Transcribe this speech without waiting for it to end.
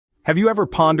Have you ever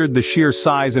pondered the sheer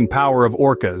size and power of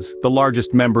orcas, the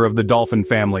largest member of the dolphin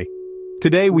family?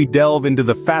 Today we delve into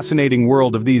the fascinating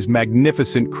world of these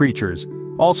magnificent creatures,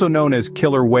 also known as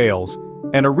killer whales,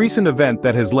 and a recent event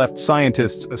that has left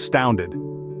scientists astounded.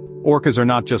 Orcas are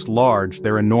not just large,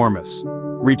 they're enormous,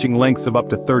 reaching lengths of up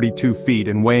to 32 feet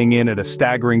and weighing in at a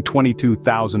staggering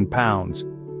 22,000 pounds.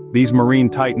 These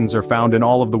marine titans are found in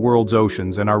all of the world's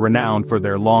oceans and are renowned for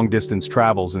their long-distance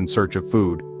travels in search of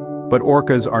food. But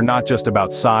orcas are not just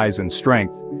about size and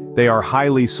strength, they are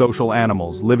highly social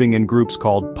animals living in groups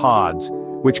called pods,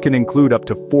 which can include up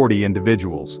to 40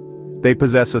 individuals. They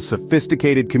possess a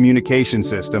sophisticated communication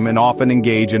system and often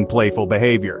engage in playful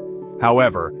behavior.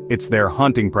 However, it's their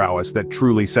hunting prowess that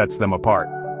truly sets them apart.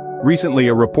 Recently,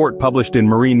 a report published in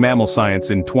Marine Mammal Science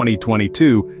in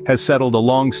 2022 has settled a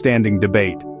long-standing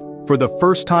debate. For the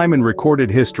first time in recorded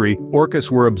history,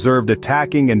 orcas were observed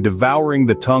attacking and devouring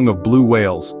the tongue of blue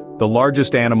whales, the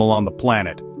largest animal on the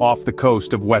planet, off the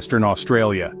coast of Western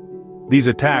Australia. These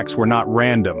attacks were not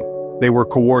random. They were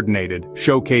coordinated,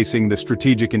 showcasing the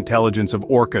strategic intelligence of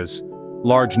orcas.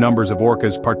 Large numbers of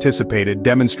orcas participated,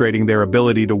 demonstrating their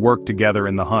ability to work together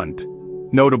in the hunt.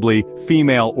 Notably,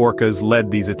 female orcas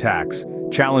led these attacks,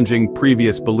 challenging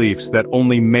previous beliefs that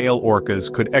only male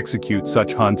orcas could execute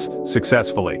such hunts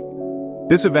successfully.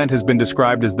 This event has been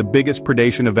described as the biggest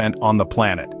predation event on the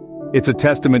planet. It's a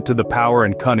testament to the power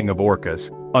and cunning of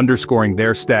orcas, underscoring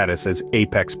their status as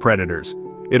apex predators.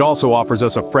 It also offers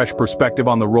us a fresh perspective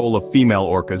on the role of female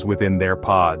orcas within their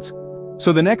pods.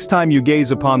 So the next time you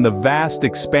gaze upon the vast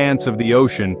expanse of the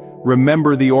ocean,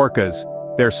 remember the orcas,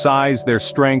 their size, their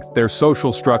strength, their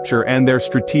social structure, and their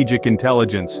strategic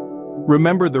intelligence.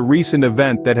 Remember the recent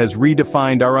event that has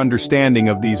redefined our understanding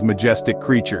of these majestic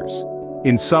creatures.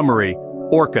 In summary,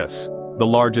 orcas, the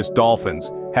largest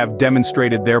dolphins, have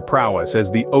demonstrated their prowess as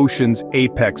the ocean's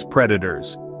apex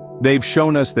predators. They've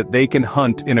shown us that they can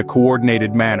hunt in a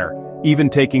coordinated manner, even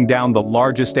taking down the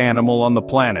largest animal on the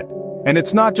planet. And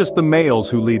it's not just the males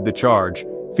who lead the charge.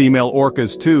 Female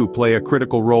orcas too play a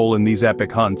critical role in these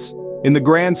epic hunts. In the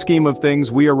grand scheme of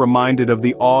things, we are reminded of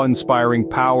the awe-inspiring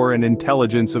power and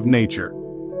intelligence of nature,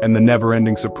 and the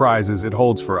never-ending surprises it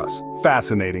holds for us.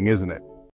 Fascinating, isn't it?